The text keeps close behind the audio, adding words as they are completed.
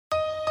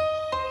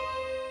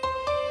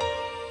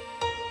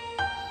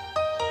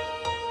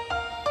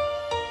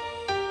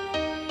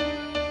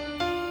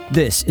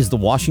This is the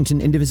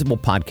Washington Indivisible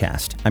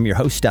podcast. I'm your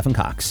host, Stephen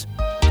Cox.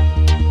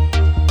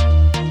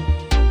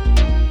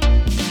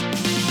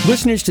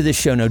 Listeners to this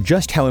show know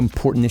just how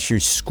important this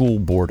year's school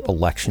board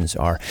elections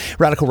are.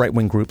 Radical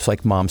right-wing groups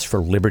like Moms for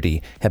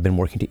Liberty have been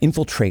working to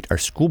infiltrate our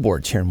school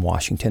boards here in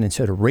Washington. And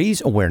so to raise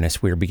awareness,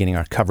 we are beginning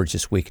our coverage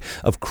this week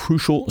of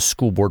crucial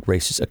school board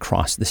races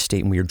across the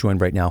state. And we are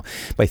joined right now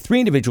by three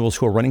individuals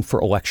who are running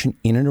for election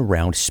in and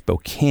around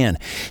Spokane.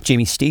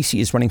 Jamie Stacy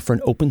is running for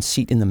an open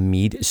seat in the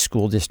Meade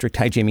School District.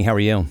 Hi, Jamie. How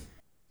are you?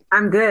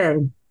 I'm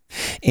good.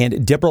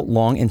 And Deborah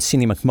Long and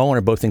Cindy McMullen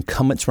are both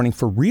incumbents running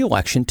for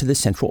re-election to the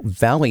Central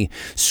Valley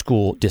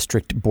School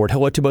District Board.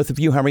 Hello to both of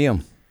you. How are you?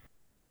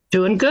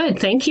 Doing good.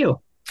 Thank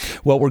you.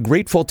 Well, we're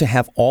grateful to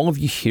have all of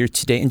you here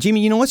today. And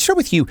Jamie, let's start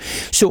with you.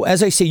 So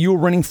as I say, you were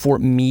running for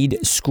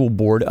Meade School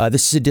Board.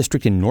 This is a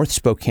district in North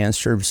Spokane,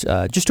 serves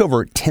just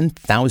over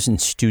 10,000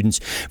 students.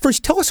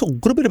 First, tell us a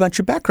little bit about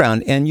your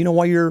background and,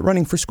 why you're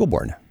running for school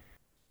board.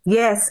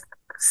 Yes.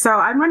 So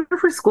I'm running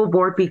for school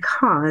board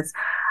because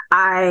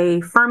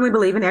I firmly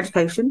believe in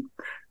education.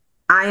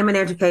 I am an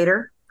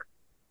educator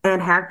and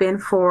have been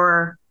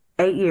for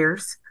 8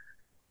 years.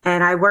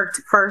 And I worked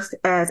first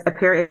as a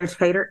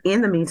paraeducator in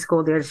the Meade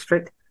School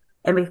District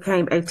and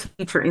became a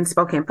teacher in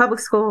Spokane Public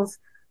Schools.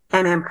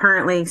 And am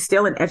currently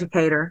still an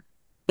educator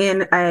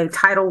in a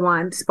Title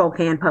I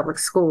Spokane Public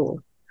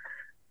School.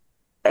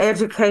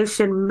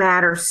 Education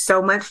matters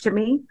so much to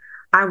me.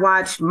 I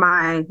watched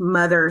my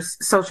mother's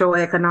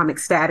socioeconomic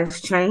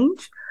status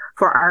change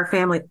for our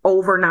family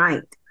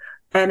overnight.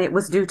 And it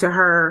was due to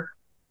her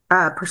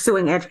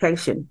pursuing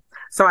education.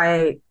 So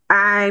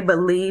I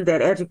believe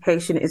that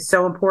education is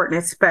so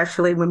important,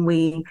 especially when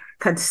we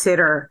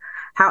consider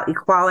how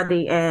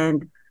equality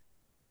and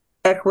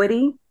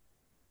equity,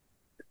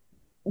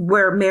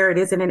 where merit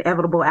is an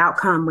inevitable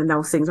outcome when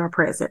those things are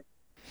present.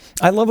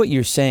 I love what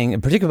you're saying,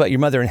 and particularly about your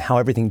mother and how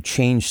everything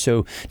changed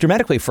so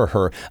dramatically for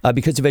her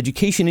because of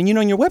education. And,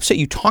 on your website,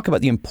 you talk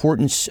about the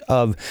importance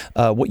of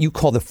what you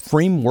call the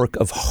framework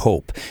of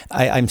hope.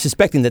 I'm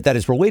suspecting that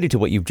is related to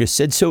what you've just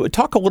said. So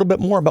talk a little bit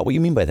more about what you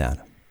mean by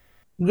that.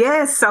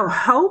 Yes. So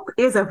hope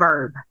is a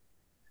verb.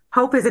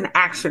 Hope is an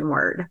action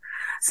word.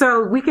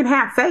 So we can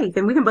have faith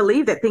and we can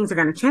believe that things are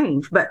going to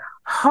change, but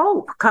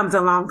hope comes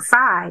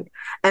alongside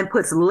and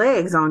puts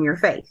legs on your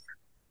faith.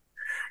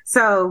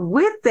 So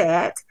with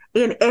that,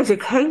 in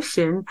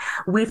education,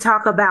 we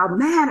talk about,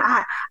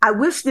 I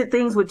wish that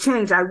things would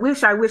change. I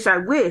wish.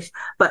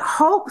 But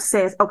hope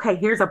says, okay,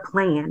 here's a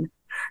plan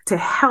to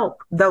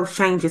help those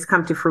changes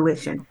come to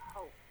fruition.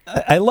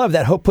 I love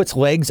that. Hope puts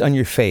legs on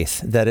your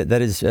faith. That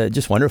is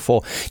just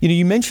wonderful.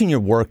 You mentioned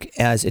your work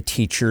as a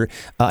teacher.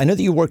 I know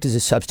that you worked as a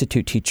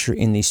substitute teacher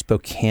in the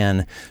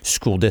Spokane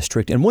School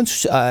District. And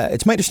once,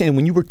 it's my understanding,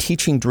 when you were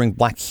teaching during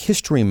Black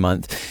History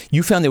Month,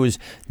 you found there was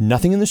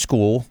nothing in the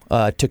school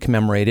to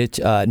commemorate it,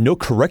 no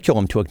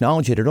curriculum to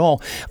acknowledge it at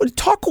all.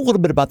 Talk a little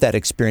bit about that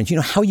experience,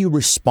 how you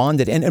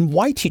responded and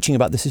why teaching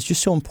about this is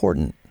just so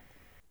important.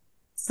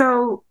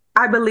 So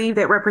I believe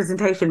that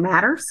representation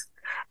matters.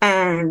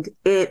 And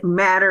it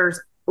matters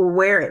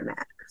where it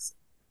matters.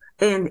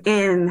 And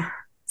in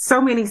so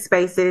many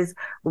spaces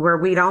where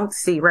we don't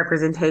see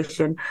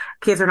representation,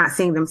 kids are not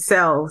seeing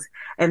themselves.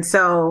 And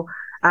so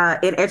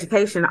in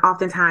education,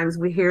 oftentimes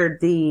we hear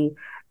the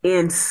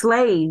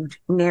enslaved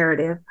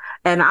narrative.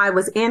 And I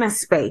was in a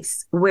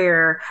space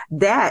where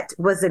that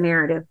was the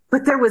narrative,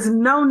 but there was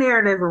no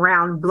narrative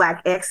around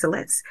Black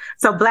excellence.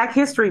 So Black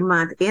History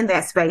Month, in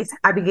that space,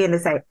 I began to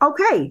say,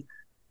 okay,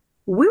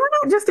 we were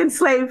not just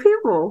enslaved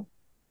people.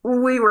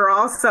 We were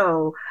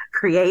also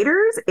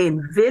creators,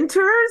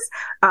 inventors,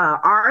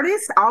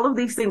 artists, all of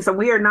these things. So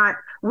we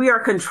are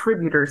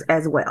contributors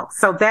as well.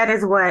 So that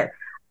is what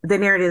the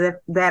narrative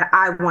that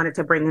I wanted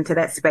to bring into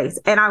that space.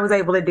 And I was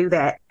able to do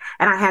that.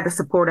 And I had the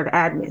support of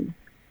admin.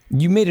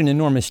 You made an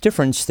enormous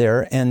difference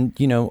there. And,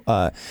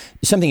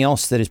 something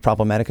else that is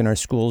problematic in our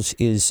schools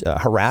is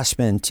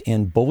harassment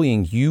and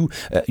bullying.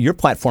 Your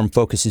platform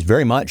focuses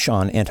very much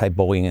on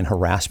anti-bullying and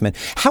harassment.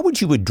 How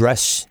would you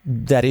address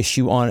that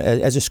issue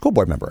as a school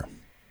board member?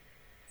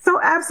 So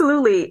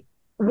absolutely.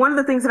 One of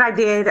the things that I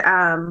did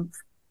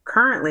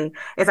currently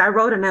is I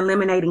wrote an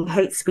eliminating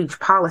hate speech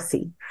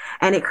policy,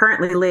 and it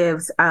currently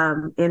lives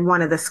in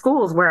one of the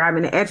schools where I'm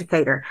an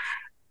educator.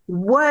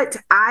 What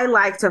I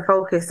like to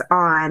focus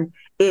on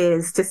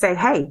is to say,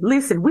 hey,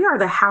 listen, we are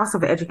the house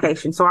of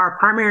education. So our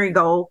primary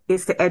goal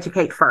is to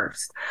educate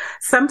first.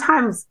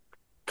 Sometimes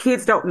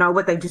kids don't know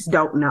what they just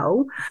don't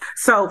know.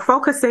 So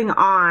focusing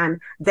on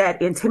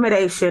that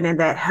intimidation and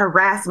that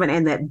harassment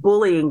and that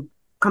bullying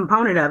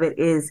component of it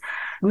is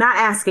not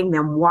asking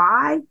them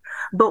why,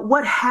 but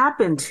what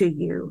happened to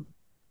you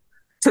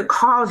to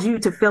cause you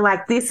to feel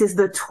like this is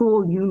the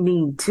tool you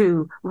need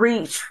to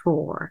reach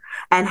for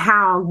and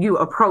how you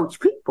approach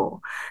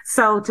people.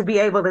 So to be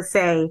able to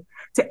say,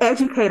 to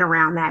educate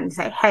around that and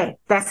say, hey,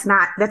 that's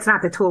not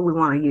the tool we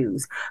want to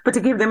use, but to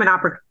give them an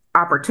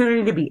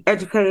opportunity to be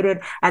educated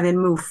and then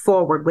move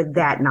forward with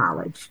that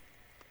knowledge.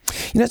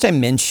 As I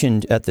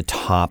mentioned at the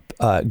top,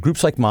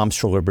 groups like Moms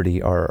for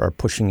Liberty are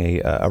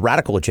pushing a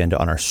radical agenda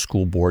on our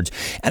school boards.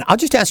 And I'll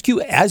just ask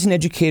you, as an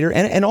educator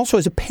and also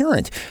as a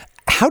parent,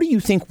 how do you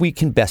think we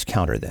can best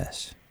counter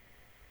this?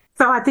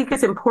 So I think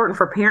it's important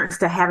for parents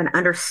to have an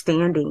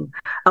understanding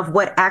of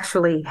what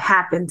actually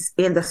happens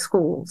in the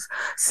schools.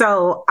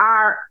 So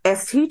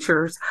as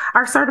teachers,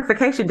 our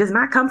certification does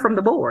not come from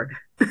the board.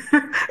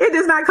 It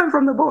does not come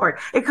from the board.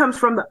 It comes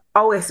from the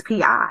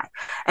OSPI.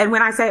 And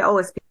when I say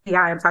OSPI,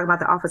 I'm talking about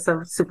the Office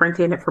of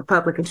Superintendent for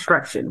Public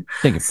Instruction.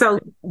 Thank you. So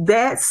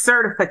that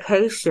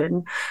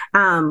certification,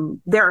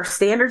 there are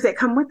standards that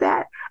come with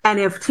that. And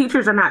if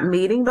teachers are not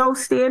meeting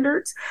those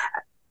standards,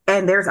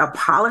 and there's a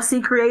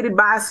policy created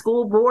by a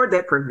school board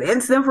that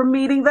prevents them from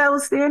meeting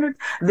those standards,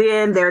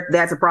 then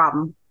that's a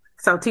problem.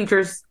 So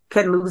teachers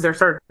can lose their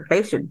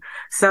certification.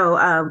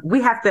 So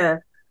we have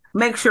to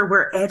make sure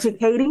we're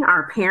educating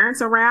our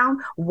parents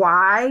around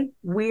why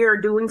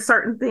we're doing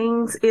certain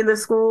things in the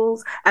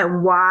schools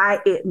and why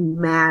it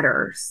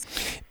matters.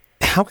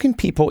 How can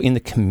people in the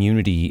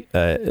community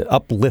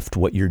uplift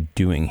what you're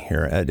doing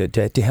here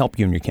to help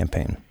you in your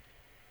campaign?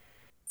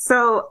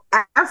 So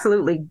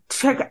absolutely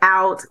check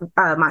out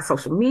my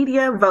social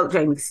media, Vote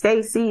Jamie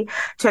Stacey.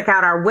 Check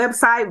out our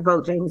website,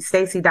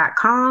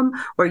 votejamiestacey.com,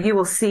 where you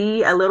will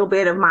see a little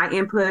bit of my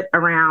input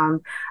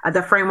around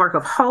the framework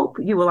of hope.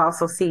 You will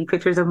also see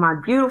pictures of my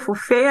beautiful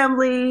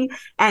family,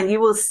 and you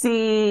will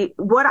see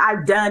what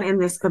I've done in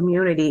this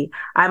community.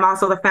 I'm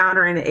also the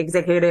founder and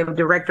executive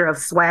director of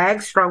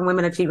SWAG, Strong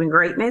Women Achieving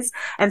Greatness.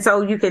 And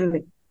so you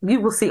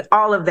will see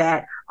all of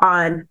that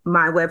on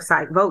my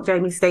website,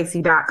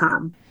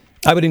 votejamiestacey.com.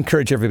 I would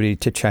encourage everybody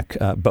to check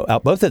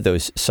out both of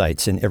those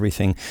sites and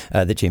everything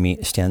that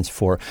Jamie stands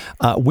for.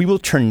 We will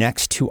turn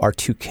next to our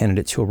two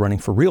candidates who are running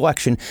for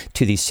re-election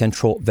to the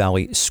Central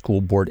Valley School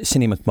Board,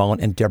 Cindy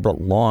McMullen and Deborah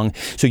Long.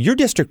 So your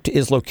district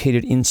is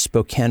located in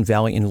Spokane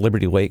Valley in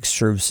Liberty Lake,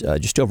 serves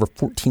just over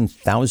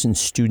 14,000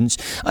 students.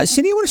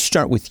 Cindy, I want to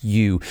start with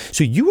you.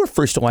 So you were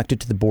first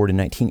elected to the board in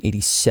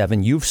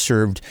 1987. You've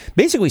served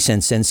basically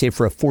since then, save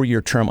for a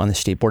 4-year term on the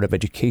State Board of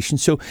Education.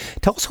 So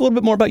tell us a little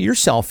bit more about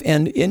yourself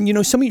and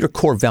some of your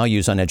core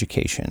values on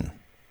education.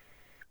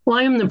 Well,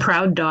 I am the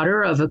proud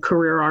daughter of a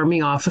career Army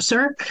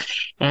officer,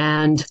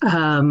 and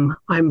I'm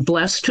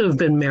blessed to have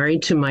been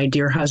married to my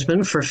dear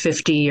husband for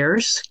 50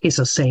 years. He's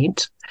a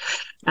saint.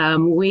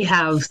 We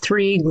have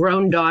 3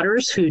 grown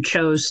daughters who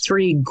chose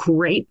 3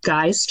 great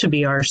guys to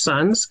be our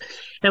sons,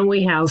 and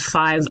we have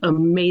 5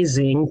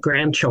 amazing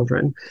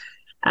grandchildren.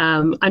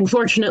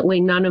 Unfortunately,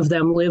 none of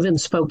them live in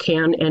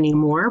Spokane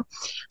anymore.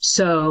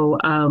 So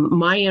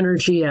my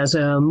energy as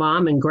a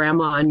mom and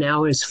grandma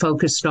now is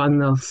focused on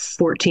the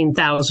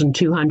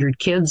 14,200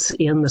 kids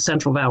in the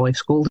Central Valley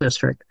School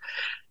District.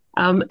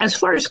 As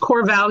far as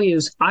core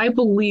values, I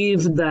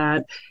believe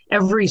that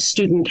every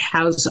student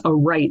has a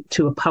right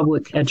to a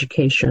public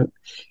education,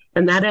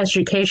 and that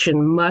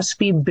education must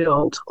be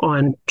built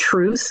on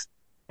truth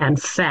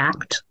and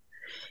fact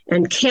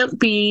and can't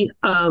be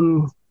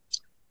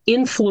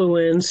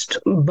influenced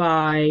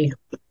by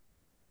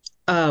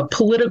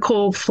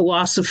political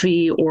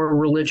philosophy or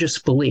religious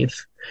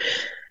belief.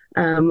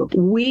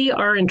 We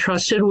are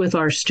entrusted with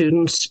our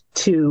students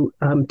to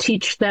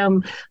teach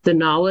them the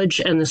knowledge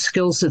and the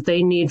skills that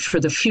they need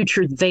for the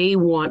future they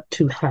want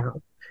to have.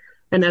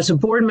 And as a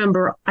board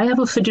member, I have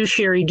a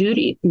fiduciary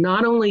duty,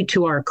 not only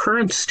to our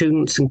current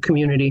students and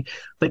community,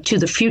 but to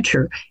the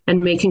future,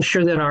 and making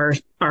sure that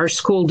our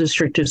school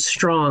district is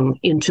strong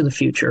into the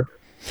future.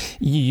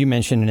 You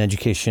mentioned an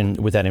education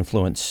without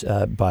influence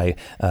by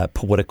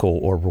political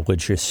or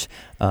religious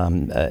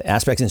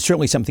aspects, and it's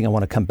certainly something I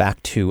want to come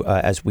back to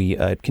as we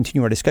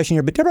continue our discussion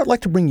here. But Deborah, I'd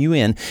like to bring you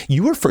in.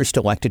 You were first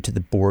elected to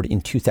the board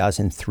in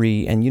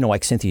 2003, and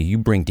like Cynthia, you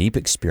bring deep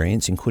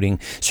experience,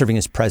 including serving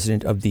as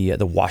president of the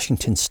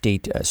Washington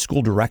State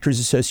School Directors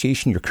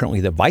Association. You're currently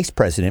the vice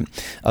president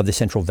of the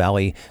Central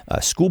Valley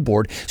School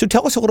Board. So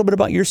tell us a little bit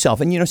about yourself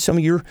and some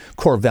of your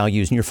core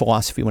values and your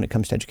philosophy when it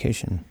comes to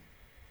education.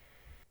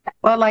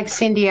 Well, like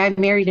Cindy, I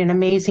married an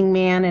amazing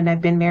man, and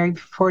I've been married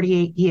for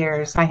 48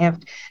 years. I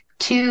have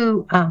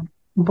 2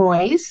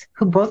 boys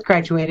who both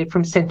graduated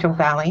from Central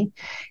Valley,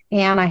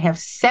 and I have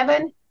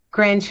 7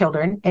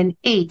 grandchildren and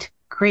 8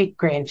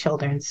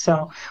 great-grandchildren.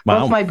 So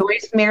Both my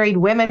boys married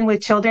women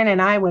with children,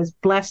 and I was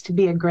blessed to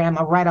be a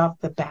grandma right off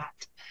the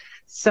bat.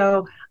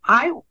 So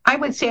I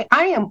would say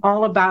I am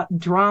all about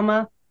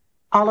drama,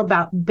 all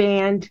about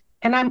band,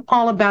 and I'm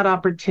all about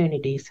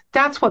opportunities.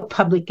 That's what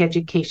public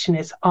education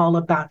is all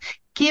about.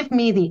 Give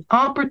me the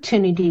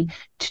opportunity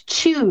to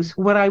choose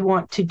what I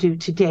want to do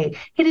today.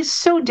 It is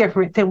so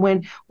different than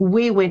when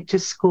we went to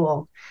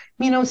school.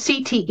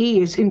 CTE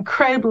is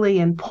incredibly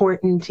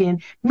important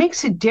and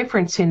makes a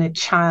difference in a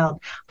child.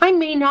 I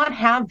may not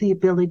have the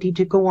ability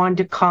to go on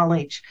to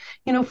college,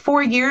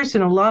 4 years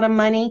and a lot of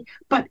money,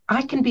 but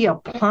I can be a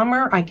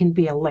plumber, I can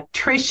be an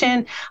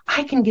electrician,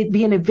 I can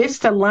be an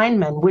Avista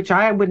lineman, which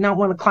I would not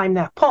want to climb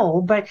that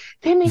pole, but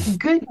they make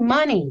good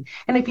money.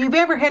 And if you've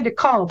ever had to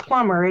call a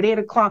plumber at 8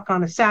 o'clock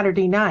on a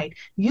Saturday night,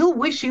 you'll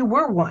wish you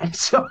were one.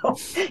 So,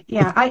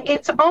 yeah,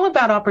 it's all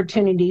about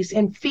opportunities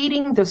and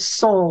feeding the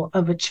soul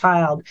of a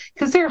child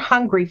because they're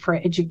hungry for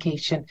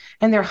education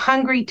and they're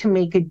hungry to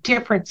make a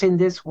difference in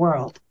this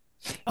world.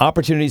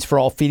 Opportunities for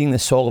all, feeding the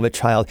soul of a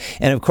child.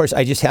 And of course,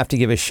 I just have to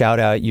give a shout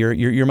out.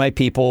 You're my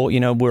people.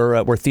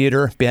 We're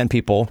theater band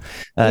people.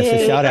 So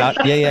shout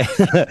out. Yeah.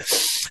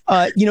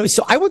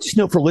 So I will just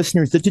note for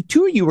listeners that the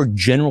two of you are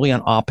generally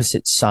on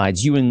opposite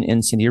sides. You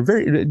and Cindy are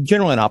very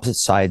generally on opposite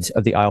sides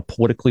of the aisle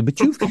politically,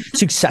 but you've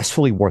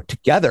successfully worked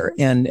together.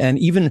 And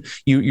even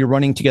you're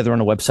running together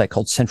on a website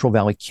called Central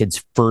Valley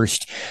Kids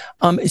First.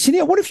 Cindy,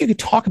 I wonder if you could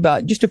talk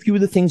about just a few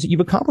of the things that you've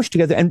accomplished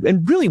together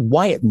and really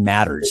why it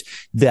matters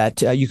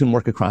that you can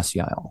work across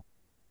the aisle.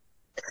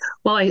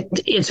 Well,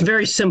 it's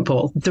very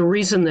simple. The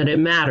reason that it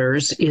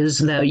matters is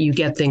that you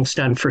get things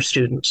done for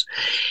students.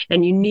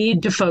 And you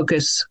need to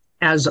focus,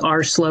 as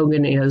our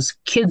slogan is,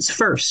 kids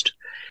first.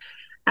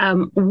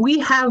 We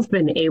have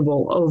been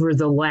able over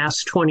the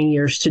last 20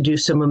 years to do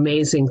some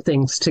amazing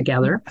things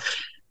together.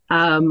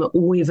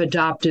 We've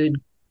adopted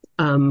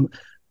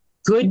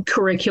good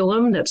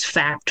curriculum that's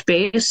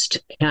fact-based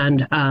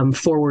and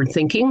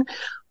forward-thinking.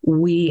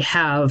 We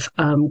have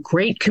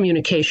great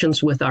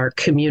communications with our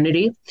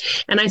community.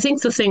 And I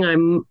think the thing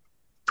I'm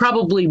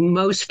probably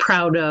most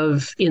proud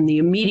of in the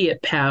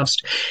immediate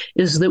past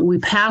is that we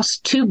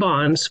passed 2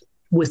 bonds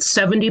with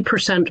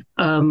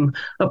 70%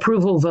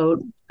 approval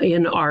vote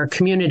in our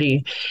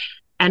community.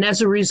 And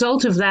as a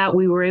result of that,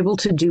 we were able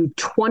to do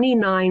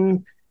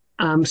 29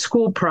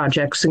 school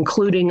projects,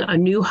 including a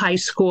new high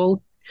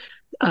school,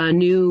 a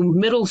new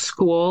middle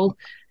school,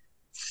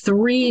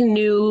 3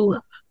 new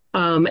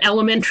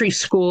elementary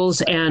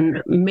schools,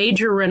 and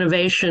major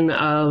renovation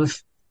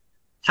of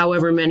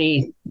however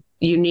many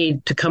you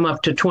need to come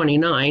up to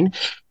 29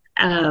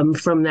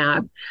 from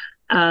that.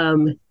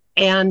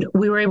 And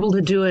we were able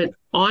to do it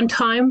on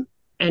time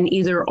and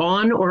either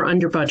on or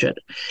under budget.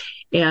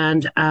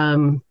 And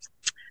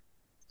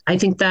I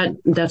think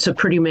that's a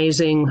pretty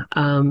amazing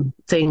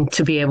thing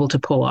to be able to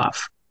pull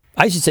off.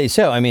 I should say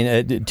so. I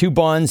mean, 2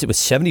 bonds, it was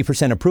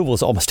 70% approval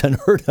is almost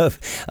unheard of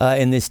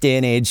in this day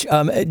and age.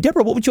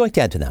 Deborah, what would you like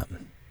to add to that?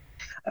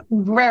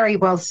 Very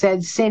well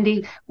said,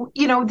 Cindy.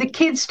 The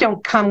kids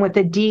don't come with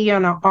a D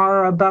and an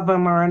R above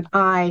them or an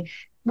I.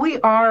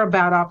 We are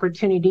about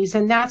opportunities,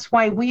 and that's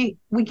why we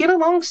get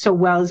along so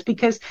well, is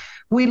because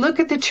we look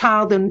at the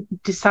child and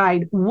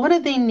decide what do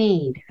they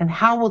need and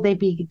how will they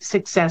be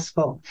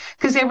successful,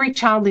 because every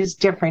child is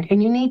different,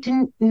 and you need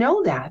to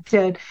know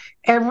that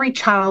every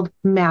child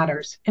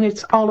matters, and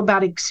it's all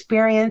about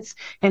experience,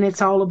 and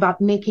it's all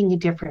about making a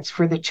difference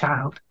for the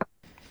child.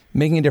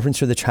 Making a difference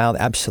for the child,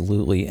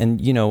 absolutely.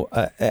 And,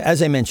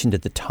 as I mentioned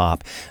at the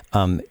top,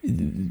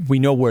 we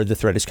know where the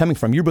threat is coming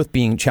from. You're both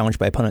being challenged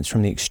by opponents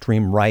from the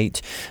extreme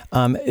right.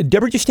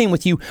 Deborah, just staying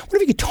with you, I wonder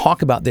if you could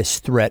talk about this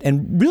threat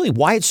and really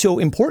why it's so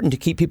important to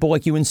keep people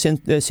like you and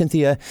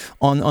Cynthia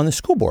on the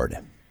school board.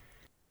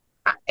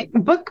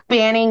 Book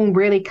banning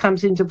really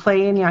comes into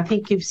play, and I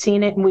think you've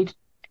seen it, and we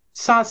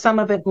saw some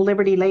of it in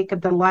Liberty Lake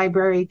at the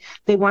library.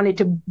 They wanted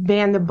to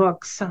ban the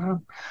books.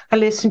 I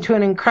listened to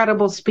an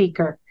incredible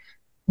speaker.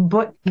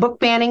 Book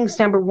banning's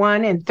number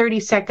 1, and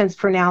 30 seconds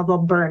from now, they'll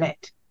burn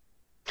it.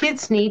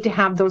 Kids need to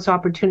have those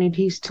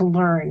opportunities to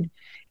learn.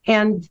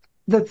 And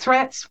the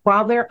threats,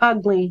 while they're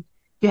ugly,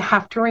 you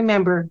have to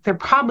remember they're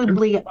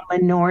probably a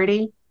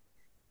minority.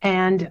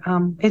 And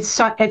it's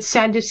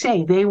sad to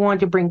say they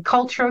want to bring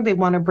culture. They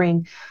want to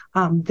bring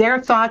their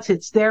thoughts.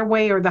 It's their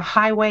way or the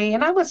highway.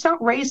 And I was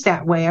not raised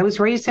that way. I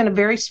was raised in a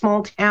very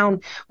small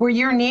town where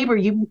your neighbor,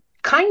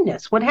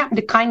 kindness. What happened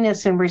to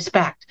kindness and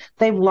respect?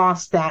 They've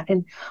lost that.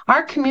 And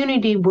our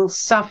community will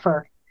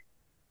suffer.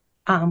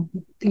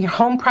 Your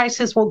home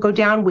prices will go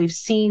down. We've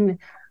seen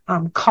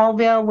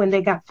Colville when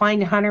they got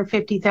fined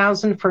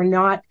 $150,000 for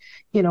not,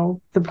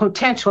 the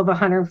potential of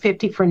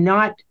 $150 for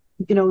not,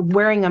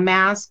 wearing a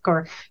mask.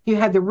 Or you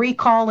had the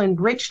recall in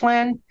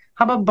Richland.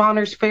 How about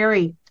Bonner's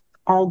Ferry?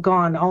 All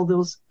gone, all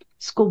those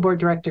school board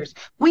directors.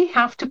 We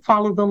have to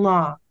follow the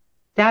law.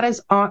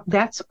 That's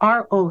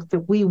our oath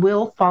that we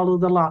will follow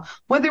the law,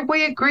 whether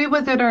we agree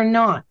with it or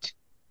not.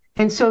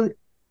 And so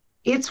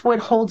it's what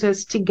holds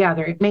us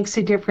together. It makes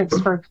a difference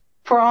for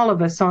all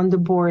of us on the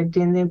board.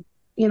 And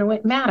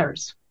it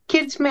matters.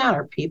 Kids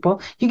matter,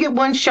 people. You get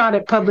one shot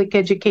at public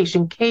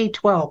education,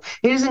 K-12.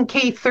 It isn't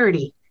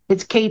K-30,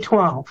 it's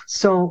K-12.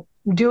 So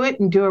do it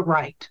and do it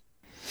right.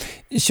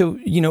 So,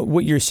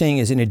 what you're saying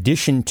is, in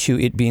addition to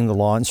it being the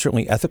law and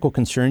certainly ethical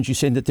concerns, you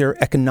say that there are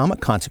economic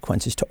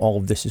consequences to all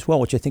of this as well,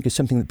 which I think is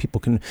something that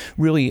people can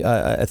really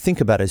think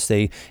about as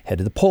they head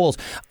to the polls.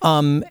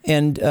 And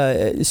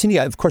Cindy,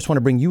 I, of course, want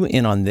to bring you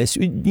in on this.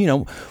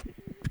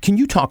 Can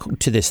you talk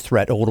to this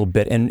threat a little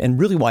bit and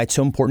really why it's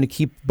so important to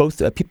keep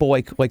both people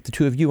like the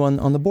two of you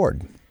on the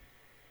board?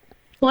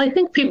 Well, I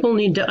think people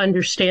need to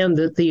understand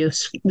that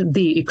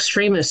the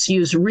extremists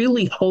use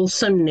really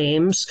wholesome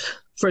names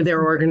for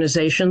their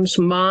organizations,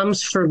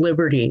 Moms for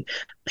Liberty,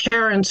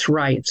 Parents'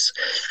 Rights.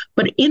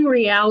 But in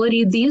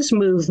reality, these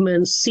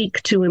movements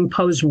seek to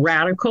impose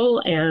radical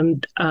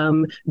and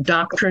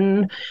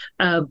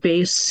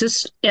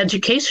doctrine-based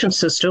education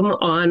system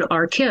on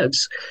our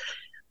kids.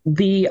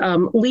 The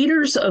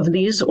leaders of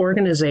these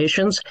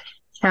organizations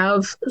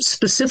have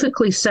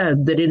specifically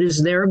said that it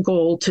is their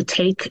goal to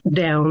take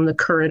down the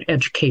current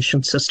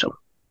education system.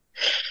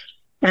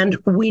 And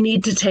we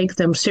need to take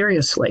them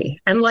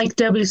seriously. And like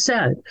Debbie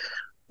said,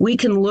 we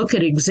can look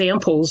at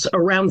examples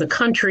around the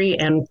country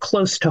and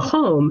close to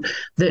home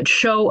that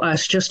show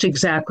us just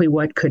exactly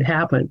what could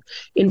happen.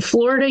 In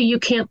Florida, you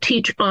can't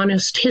teach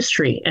honest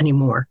history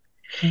anymore.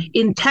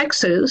 In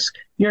Texas,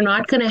 you're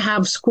not going to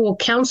have school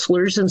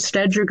counselors.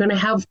 Instead, you're going to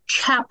have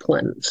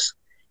chaplains.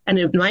 And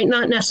it might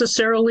not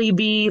necessarily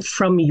be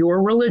from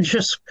your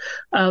religious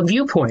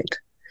viewpoint.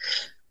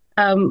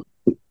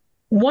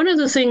 One of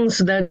the things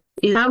that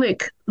is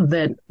havoc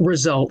that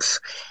results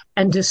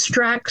and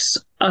distracts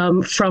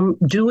from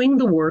doing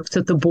the work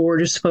that the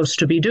board is supposed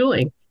to be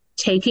doing,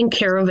 taking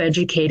care of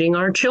educating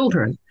our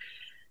children.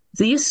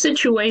 These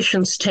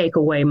situations take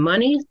away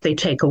money, they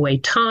take away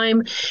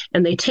time,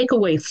 and they take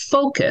away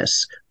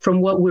focus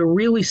from what we're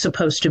really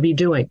supposed to be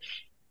doing.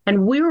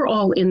 And we're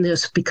all in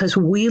this because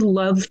we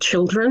love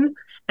children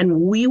and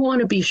we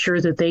want to be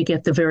sure that they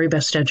get the very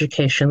best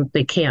education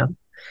they can.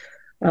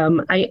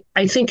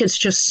 I think it's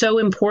just so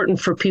important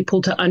for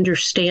people to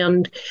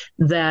understand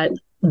that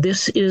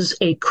this is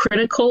a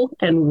critical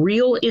and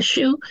real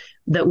issue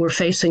that we're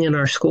facing in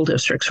our school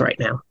districts right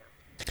now.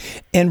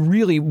 And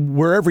really,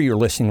 wherever you're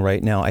listening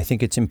right now, I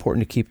think it's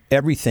important to keep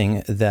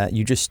everything that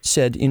you just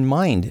said in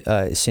mind,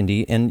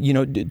 Cindy. And,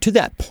 to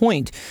that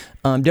point,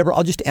 Deborah,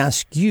 I'll just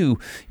ask you,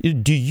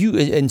 do you,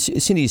 and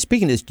Cindy is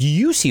speaking to this, do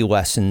you see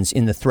lessons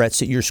in the threats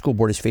that your school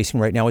board is facing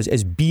right now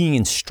as being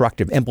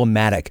instructive,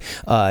 emblematic,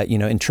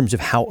 in terms of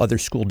how other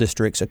school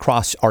districts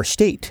across our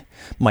state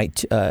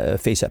might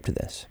face up to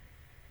this?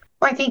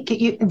 Well, I think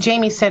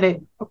Jamie said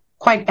it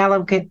quite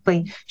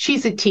elegantly.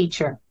 She's a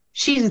teacher.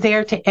 She's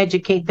there to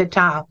educate the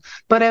child.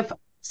 But if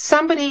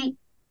somebody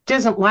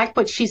doesn't like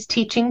what she's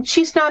teaching,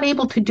 she's not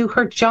able to do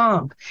her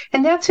job.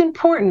 And that's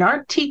important.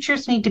 Our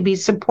teachers need to be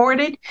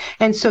supported,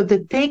 and so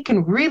that they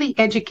can really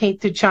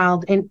educate the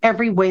child in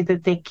every way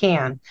that they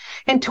can.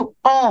 And to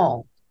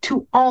all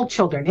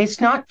children.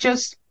 It's not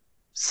just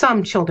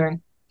some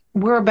children.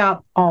 We're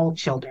about all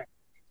children.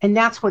 And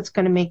that's what's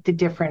going to make the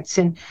difference.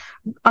 And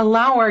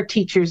allow our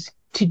teachers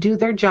to do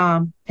their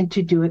job and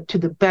to do it to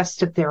the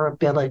best of their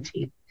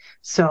ability.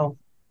 So,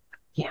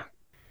 yeah.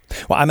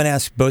 Well, I'm going to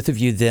ask both of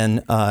you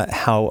then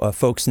how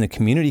folks in the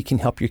community can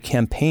help your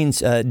campaigns.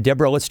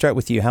 Deborah, let's start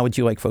with you. How would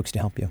you like folks to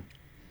help you?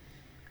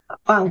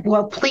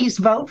 Well, please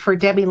vote for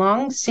Debbie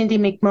Long, Cindy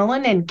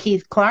McMullen, and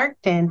Keith Clark.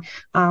 And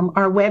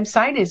our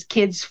website is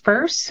Kids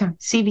First,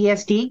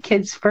 CVSD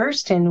Kids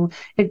First. And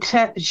it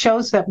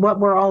shows that what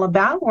we're all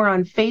about. We're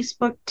on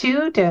Facebook,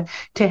 too, to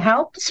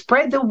help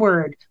spread the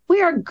word.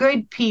 We are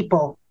good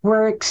people.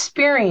 We're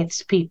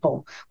experienced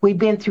people. We've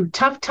been through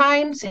tough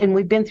times and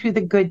we've been through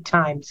the good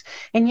times.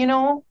 And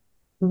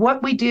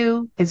what we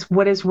do is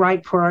what is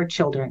right for our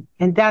children.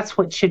 And that's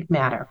what should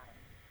matter.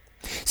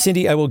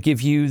 Cindy, I will give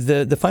you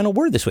the final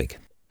word this week.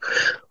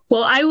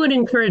 Well, I would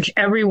encourage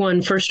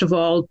everyone, first of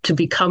all, to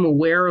become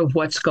aware of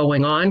what's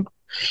going on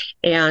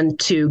and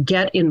to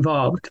get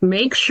involved.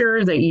 Make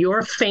sure that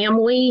your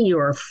family,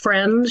 your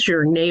friends,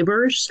 your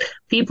neighbors,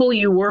 people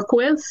you work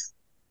with,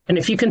 and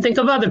if you can think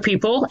of other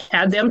people,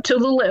 add them to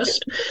the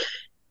list,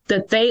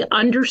 that they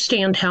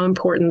understand how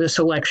important this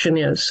election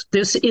is.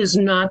 This is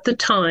not the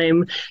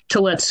time to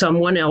let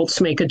someone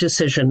else make a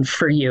decision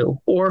for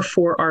you or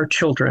for our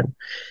children.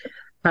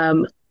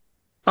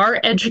 Our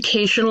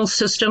educational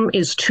system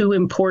is too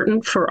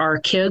important for our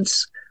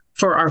kids,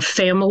 for our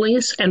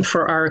families, and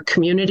for our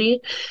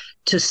community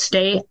to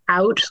stay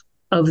out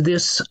of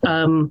this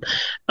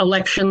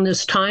election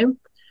this time.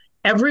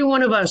 Every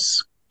one of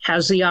us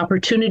has the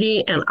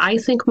opportunity, and I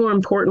think more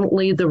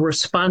importantly, the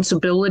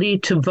responsibility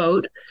to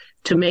vote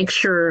to make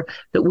sure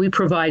that we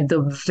provide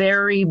the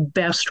very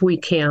best we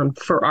can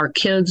for our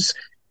kids,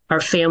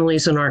 our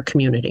families, and our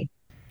community.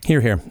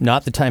 Hear, hear.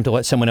 Not the time to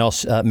let someone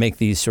else make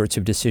these sorts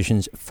of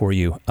decisions for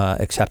you.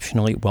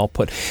 Exceptionally well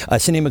put.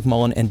 Cindy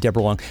McMullen and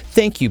Deborah Long,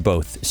 thank you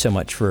both so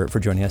much for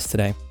joining us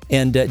today.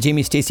 And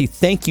Jamie Stacy,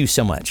 thank you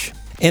so much.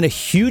 And a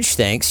huge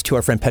thanks to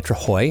our friend Petra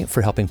Hoy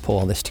for helping pull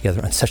all this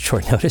together on such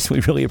short notice.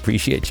 We really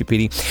appreciate you,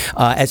 Petey.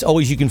 As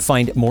always, you can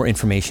find more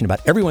information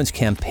about everyone's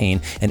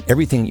campaign and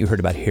everything that you heard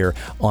about here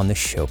on the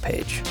show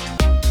page.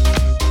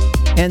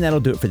 And that'll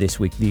do it for this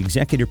week. The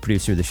executive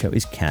producer of the show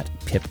is Kat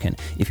Pipkin.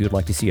 If you would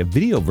like to see a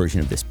video version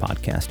of this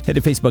podcast, head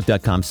to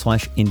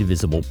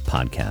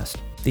facebook.com/indivisiblepodcast.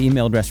 The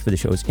email address for the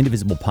show is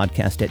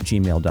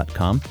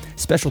indivisiblepodcast@gmail.com.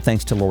 Special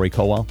thanks to Lori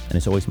Cowell. And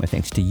as always, my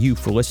thanks to you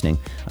for listening.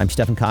 I'm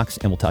Stephen Cox,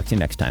 and we'll talk to you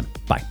next time.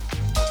 Bye.